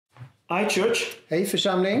Hi church. Hej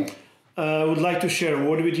församling. Would like to share a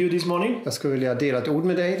word with you this morning. Jag skulle vilja dela ett ord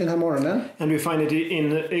med dig den här morgonen. And we find it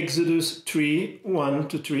in Exodus 3,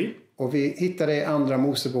 1-3. Och vi hittar det i Andra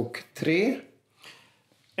Mosebok 3.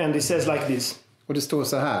 And it says like this. Och det står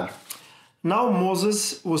så här. Now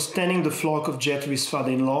Moses was tending the flock of Jethro, his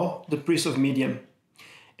father-in-law, the priest of Midian.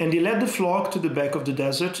 And he led the flock to the back of the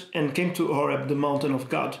desert and came to Horeb, the mountain of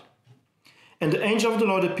God. And the angel of the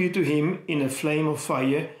Lord appeared to him in a flame of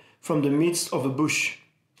fire from the midst of a bush.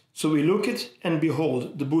 So he looked, and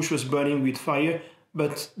behold, the bush was burning with fire,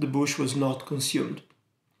 but the bush was not consumed.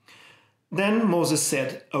 Then Moses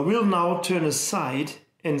said, I will now turn aside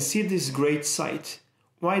and see this great sight,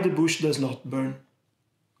 why the bush does not burn.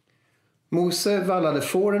 Mose vallade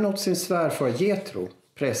fåren åt sin svärfar Jethro,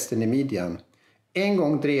 prästen i Midian. En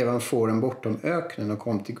gång drev han fåren bortom öknen och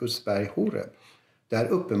kom till Guds berg Horeb. Där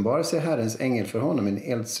uppenbarade sig Herrens ängel för honom en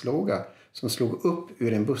eldslåga som slog upp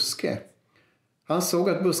ur en buske. Han såg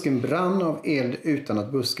att busken brann av eld utan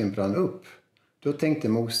att busken brann upp. Då tänkte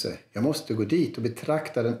Mose, jag måste gå dit och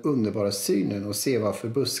betrakta den underbara synen och se varför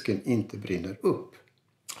busken inte brinner upp.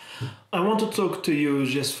 I want to talk to you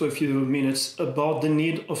just for a few minutes about the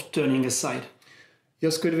need of turning aside.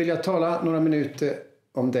 Jag skulle vilja tala några minuter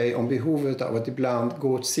om dig om behovet av att ibland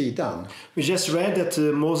gå åt sidan. We just read that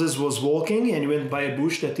Moses was walking and he went by a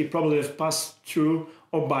bush that he probably have passed through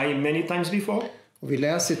or by many times before. Och vi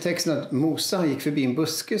läser i texten att Mose gick förbi en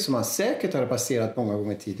buske som han säkert hade passerat många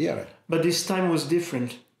gånger tidigare. But this time was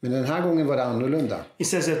different. Men den här gången var det annorlunda. It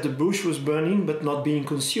says that the bush was burning but not being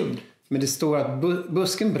consumed. Men det står att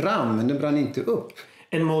busken brann men den brann inte upp.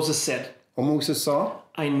 And Moses said, Och Moses sa,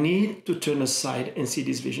 I need to turn aside and see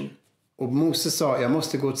this vision. och Moses sa, jag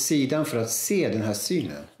måste gå åt sidan för att se den här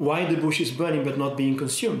synen. Why the bush is burning but not being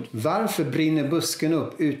consumed? Varför brinner busken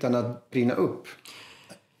upp utan att brinna upp?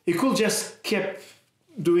 He could just keep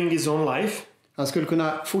doing his own life. Han skulle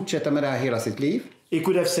kunna fortsätta med det här hela sitt liv. He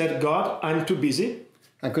could have said, God, I'm too busy.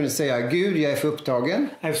 Han kunde säga, Gud, jag är för upptagen.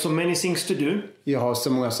 I have so many things to do. Jag har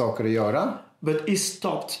så många saker att göra. But he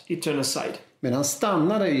stopped, he turned aside. Men han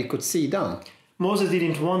stannade och gick åt sidan. Moses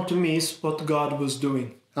didn't want to miss what God was doing.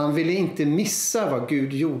 Han ville inte missa vad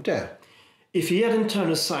Gud gjorde. If he hadn't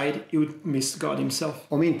turned aside, he would miss God himself.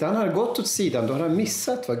 Om inte han hade gått åt sidan, då hade han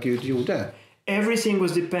missat vad Gud gjorde. Everything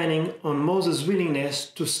was depending on Moses'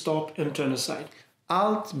 willingness to stop and turn aside.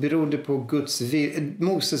 Allt berodde på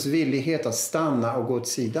Moses villighet att stanna och gå åt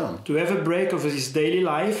sidan. To have a break of his daily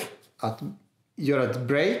life. Att göra ett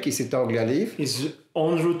break i sitt dagliga liv. His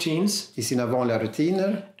own routines. I sina vanliga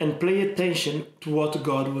rutiner. And pay attention to what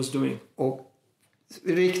God was doing. Och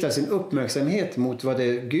rikta sin uppmärksamhet mot vad det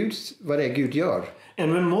är Gud gör.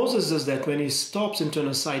 And when Moses does that, when he stops and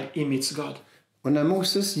turns aside, he meets God. Och när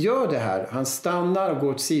Moses gör det här, han stannar och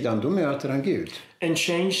går åt sidan, då möter han Gud. And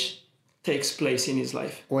change takes place in his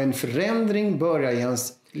life. Och en förändring börjar i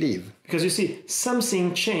hans liv. Because you see,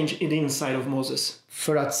 something changed in the inside of Moses.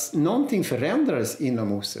 För att någonting förändrades inom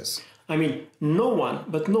Moses. I mean, no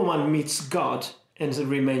one meets God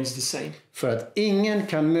and remains the same. För att ingen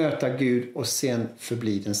kan möta Gud och sen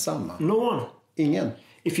förbli densamma. No one. Ingen.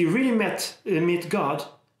 If you really meet God,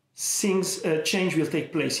 change will take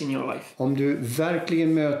place in your life. Om du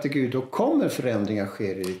verkligen möter Gud, då kommer förändringar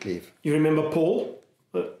ske i ditt liv. You remember Paul?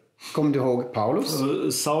 Kommer du ihåg Paulus?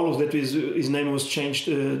 Saul, that his name was changed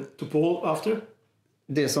to Paul after.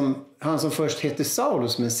 Han som först hette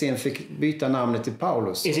Saulus men sen fick byta namnet till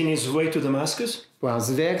Paulus. Is in his way to Damascus. På hans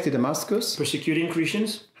väg till Damaskus. Persecuting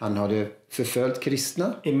Christians. Han hade förföljt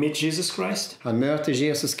kristna. He met Jesus Christ. Han möter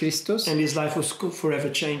Jesus Kristus. And his life was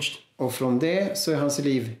forever changed. Och från det så är hans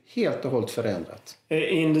liv helt och hållet förändrat.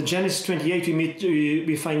 In the Genesis 28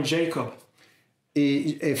 we find Jacob.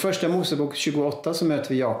 I första Mosebok 28 så möter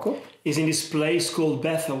vi Jakob. He's in this place called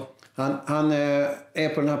Bethel. Han är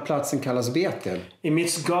på den här platsen kallas Betel. He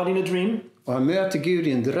meets God in a dream. Och han möter Gud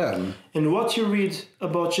i en dröm. And what you read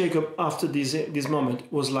about Jacob after this moment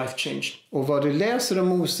was life changed. Och vad du läser om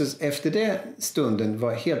Moses efter det stunden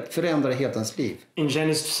förändrade helt hans liv. In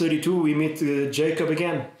Genesis 32 we meet Jacob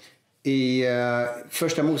again. I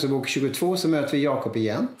första Mosebok 22 så möter vi Jakob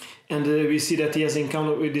igen. And we see that he has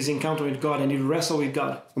encounter with God and he wrestle with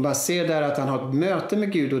God. Och man ser där att han har ett möte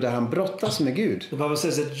med Gud och där han brottas med Gud. The Bible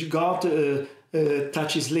says that God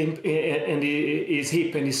touched his limp and his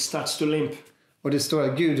hip and he starts to limp. Och det står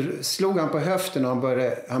att Gud slog han på höften och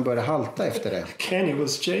han började halta efter det. Again, he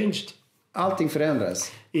was changed. Allting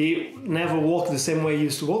förändrades. He never walked the same way he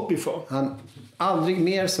used to walk before. Aldrig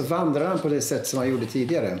mer så vandrar han på det sätt som han gjorde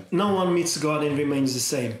tidigare. No one meets God and remains the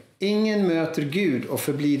same. Ingen möter Gud och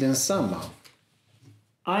förblir densamma.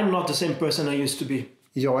 I'm not the same person I used to be.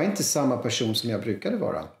 Jag är inte samma person som jag brukade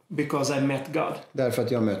vara. because I met God. Därför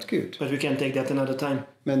att jag har mött Gud. But we can take that another time.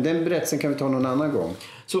 Men den berättelsen kan vi ta någon annan gång.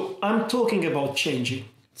 So I'm talking about changing.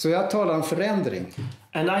 Så jag talar om förändring.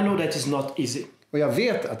 And I know that is not easy. Och jag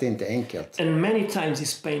vet att det inte är enkelt. And many times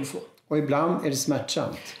it's painful. Och ibland är det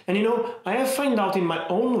smärtsamt. And you know, I have found out in my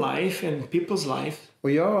own life and people's life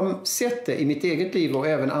Och jag har sett det i mitt eget liv och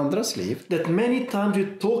även andras liv. that many times we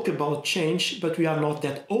talk about change, but we are not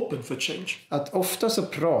that open for change. Att ofta så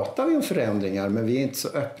pratar vi om förändringar, men vi är inte så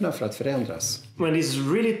öppna för att förändras. When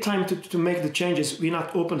it's really time to make the changes, we're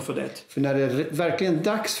not open for that. För när det är verkligen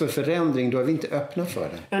dags för förändring, då är vi inte öppna för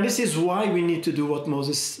det. And this is why we need to do what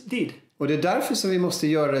Moses did. Och det är därför som vi måste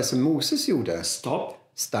göra det som Moses gjorde. Stop,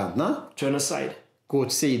 Stanna, turn aside, gå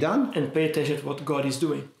åt sidan and pay attention to what God is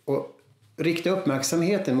doing. och rikta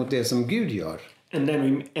uppmärksamheten mot det som Gud gör. And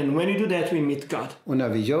when we do that, we meet God. Och när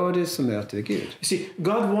vi gör det så möter vi Gud. You see,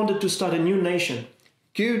 God wanted to start a new nation.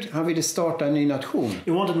 Gud, han ville starta en ny nation.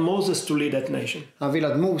 He wanted Moses to lead that nation. Han ville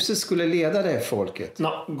att Moses skulle leda det folket.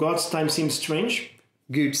 Now, God's time seems strange.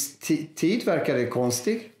 Guds tid verkade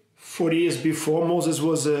konstig. 40 years before Moses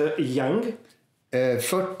was young.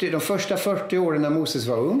 De första 40 åren när Moses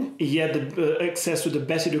var ung. He had the, access to the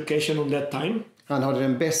best education on that time. Han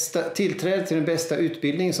hade tillträde till den bästa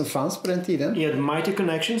utbildningen som fanns på den tiden. He had mighty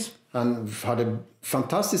connections. Han hade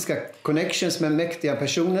fantastiska connections med mäktiga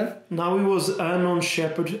personer. Now he was an unknown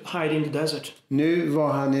shepherd hiding in the desert. Nu var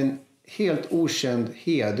han en helt okänd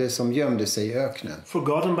herde som gömde sig i öknen.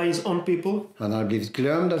 Forgotten by his own people. Han hade blivit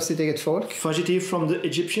glömd av sitt eget folk. Fugitive from the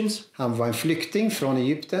Egyptians. Han var en flykting från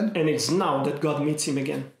Egypten. And it's now that God meets him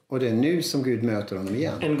again. Och det är nu som Gud möter honom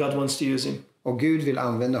igen. And God wants to use him. Och Gud vill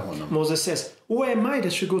använda honom. Moses says, who am I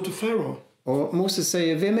that should go to Pharaoh? Och Moses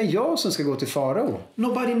säger, vem är jag som ska gå till farao?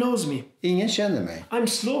 Nobody knows me. Ingen känner mig. I'm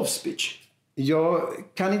slow of speech. Jag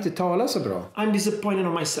kan inte tala så bra. I'm disappointed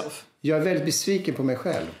on myself. Jag är väldigt besviken på mig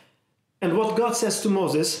själv. And what God says to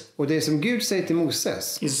Moses Och det som Gud säger till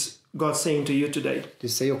Moses, is God saying to you today. det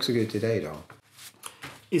säger också Gud till dig idag.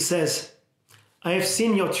 He says, I have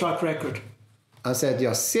seen your track record. Han säger att jag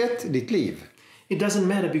har sett ditt liv. It doesn't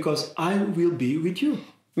matter because I will be with you.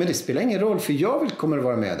 Men det spelar ingen roll, för jag kommer att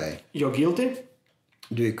vara med dig. You're guilty.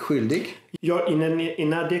 Du är skyldig. Your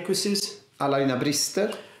inadequacies. Alla dina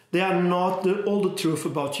brister. They are not all the truth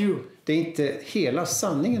about you. Det är inte hela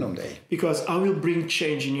sanningen om dig. Because I will bring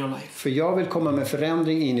change in your life. För jag vill komma med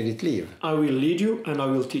förändring in i ditt liv. I will lead you and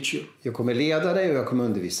I will teach you. Jag kommer leda dig och jag kommer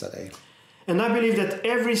undervisa dig. And I believe that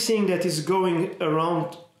everything that is going around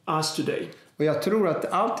us today. Och jag tror att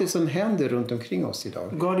allt det som händer runt omkring oss idag.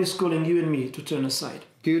 God is calling you and me to turn aside.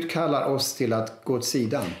 Gud kallar oss till att gå åt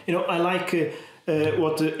sidan. You know, I like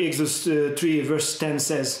what Exodus 3 verse 10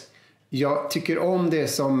 says. Jag tycker om det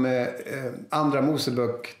som andra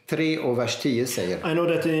Mosebok 3 och vers 10 säger. I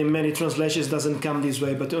know that in many translations doesn't come this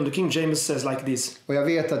way, but on the King James says like this. Och jag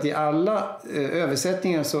vet att i alla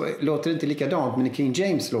översättningar så låter det inte likadant, men i King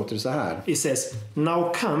James låter det så här. It says,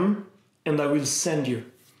 now come and I will send you.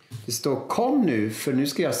 Det står, kom nu, för nu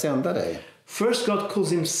ska jag sända dig. First God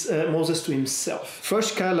calls Moses to himself.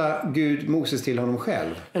 Först kallar Gud Moses till honom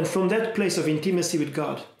själv. And from that place of intimacy with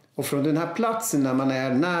God. Och från den här platsen när man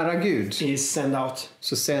är nära Gud, he is sent out.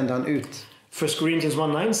 så sänder han ut. 1 Corinthians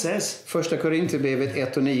 1:9 says. Första Korinthierbrevet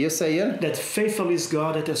 1:9 säger. That faithful is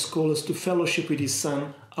God that has called us to fellowship with his son,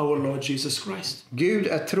 our Lord Jesus Christ. Gud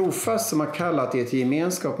är trofast som har kallat er till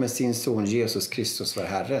gemenskap med sin son Jesus Kristus, vår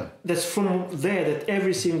Herre. That's from there that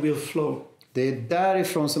everything will flow. Det är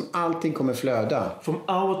därifrån som allting kommer flöda. From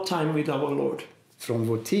our time with our Lord. Från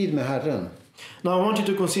vår tid med Herren. Now I want you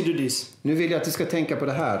to consider this. Nu vill jag att du ska tänka på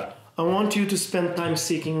det här. I want you to spend time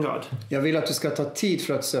seeking God. Jag vill att du ska ta tid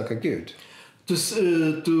för att söka Gud. To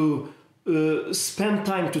spend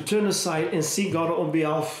time to turn aside and seek God on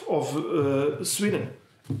behalf of Sweden.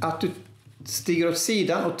 Att du stiger åt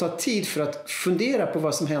sidan och tar tid för att fundera på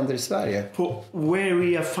vad som händer i Sverige. For where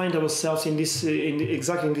we find ourselves in this,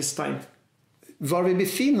 exactly in this time. Var vi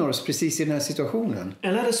befinner oss precis i den här situationen.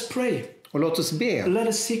 And let us pray. Och låt oss be. Let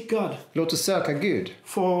us seek God. Låt oss söka Gud.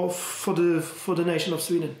 For the nation of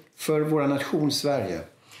Sweden. För vår nation Sverige.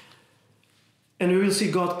 And we will see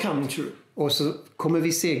God coming through. Och så kommer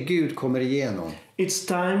vi se Gud kommer igenom. It's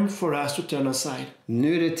time for us to turn aside.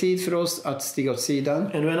 Nu är det tid för oss att stiga åt sidan.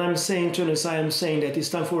 And when I'm saying turn aside, I'm saying that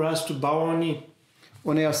it's time for us to bow our knee.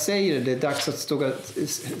 Och när jag säger det är dags att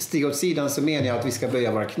stiga åt sidan, så menar jag att vi ska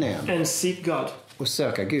böja våra knän. And seek God. Och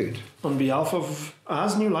söka Gud. On behalf of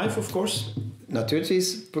us, New Life, of course.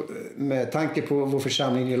 Naturligtvis med tanke på vår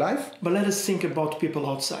församling New Life. But let us think about people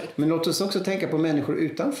outside. Men låt oss också tänka på människor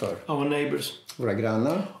utanför. Our neighbors. Våra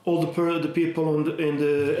grannar. All the people in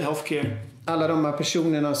the healthcare. Alla de här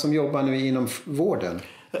personerna som jobbar nu inom vården.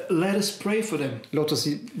 Let us pray for them. Låt oss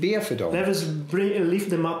be för dem. Let us lift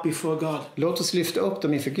them up before God. Låt oss lyfta upp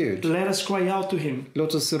dem inför Gud. Let us cry out to him.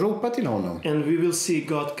 Låt oss ropa till honom. And we will see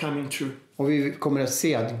God coming through. Och vi kommer att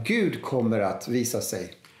se att Gud kommer att visa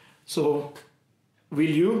sig. So,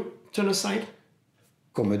 will you turn aside?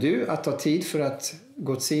 Kommer du att ta tid för att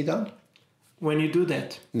gå åt sidan? When you do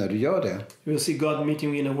that, När du gör det you will see God meeting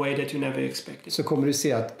you in a way that you never expected. så kommer du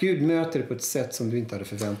se att Gud möter dig på ett sätt som du inte hade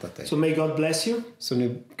förväntat dig. So may God bless you Så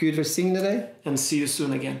nu Gud välsigne dig and see you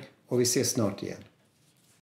soon again. och vi ses snart igen.